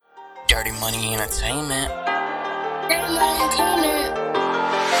Dirty Money Entertainment. Dirty Money Entertainment.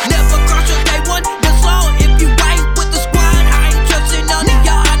 Never cross your day one, that's all. If you ain't with the squad, I ain't trusting none of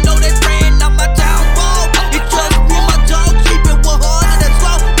y'all. I know they praying on my downfall. It just me and my dog, keep it 100 and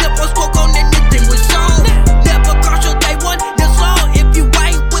slow. Never spoke on anything with soul. Never cross your day one, that's all. If you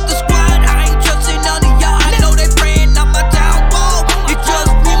ain't with the squad, I ain't trusting none of y'all. I know they praying on my downfall. It just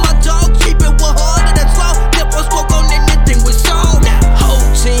me and my dog, keep it 100 and slow. Never spoke on anything with soul. Whole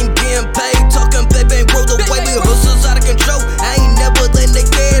team getting paid, talking baby, roll the way. We hustlers out of control. I ain't never letting the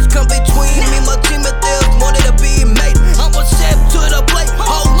gas come between me and my team. If there's more to be made, I'ma step to the plate.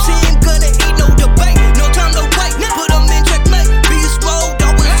 Whole team gonna eat, no debate. No time to wait, put them in checkmate. Beast mode,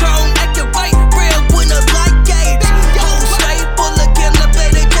 always on activate. Real winners like Gates. Whole state full of killer,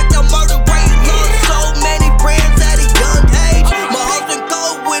 baby, check the murder rate. Lost so many friends at a young age. My heart's been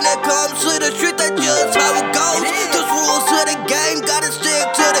cold when it comes to the street, that's just how it goes. There's rules to the game, gotta stick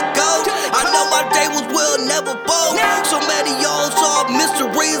to the goal. I know my day was well, never fold. So many y'all saw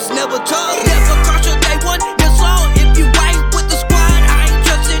mysteries never told. Never cross your day one, that's all. If you ain't with the squad, I ain't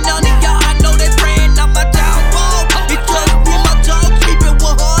trusting none of y'all. I know they praying on my downfall. It just me and my dog, keep it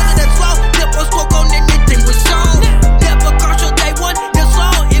 100 and slow. Never spoke on anything with soul. Never cross your day one, that's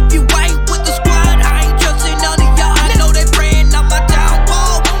all. If you ain't with the squad, I ain't trusting none of y'all. I know they praying on my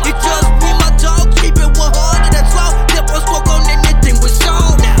downfall. It just me and my dog, keep it 100 and slow. Never spoke on anything with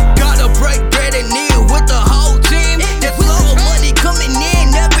soul. Gotta break bread and kneel with the whole team. There's slow money coming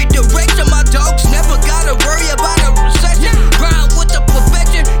in every direction. My dogs never gotta worry about a recession. Grind with the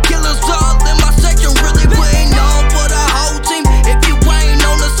perfection, killers all in my section. Really putting on for the whole team. If you ain't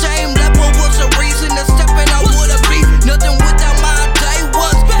on the same level, what's the reason to stepping out with a beat? Nothing without my day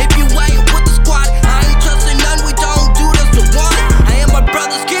was. If you ain't with the squad, I ain't trusting none. We don't do this to one. I am my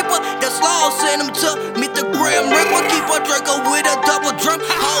brother's keeper. That's law, send him to meet the Grim Reaper. Keep a Draco with a double drum.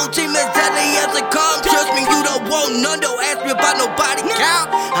 Whole team as deadly as it comes. Trust me, you don't want none. Don't ask me about nobody count.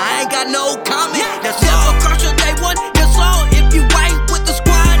 I ain't got no comment. That's never cross your day one. That's all. If you ain't with the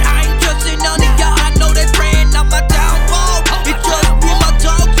squad, I ain't trusting none of y'all. I know they praying on my downfall. It just me and my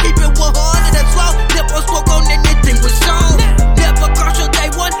dog, keep it 100 and slow. Never spoke on anything with soul. Never cross your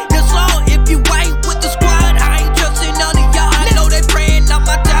day one. That's all. If you ain't with the squad, I ain't trusting none of y'all. I know they praying on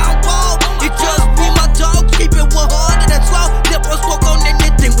my downfall. It just me and my dog, keep it 100 and slow. Never spoke on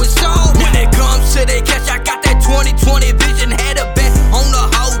anything with soul. When it comes to the cash, I got that 20/20 vision. Had a bet on the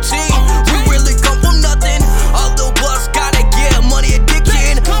whole team. We really come from nothing. All of us gotta get money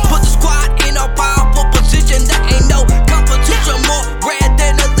addiction. Put the squad in a powerful position. There ain't no competition. More red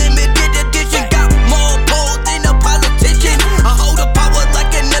than a limited edition. Got more pull than a politician. I hold the power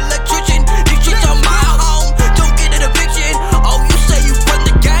like an electrician. These streets are my home. Don't get an eviction. Oh, you say you run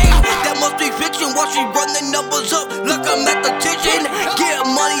the game? That must be fiction. Watch me run the numbers up like a mathematician. Get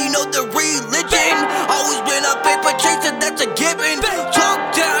money, you know the religion. Always been a paper chaser, that's a given.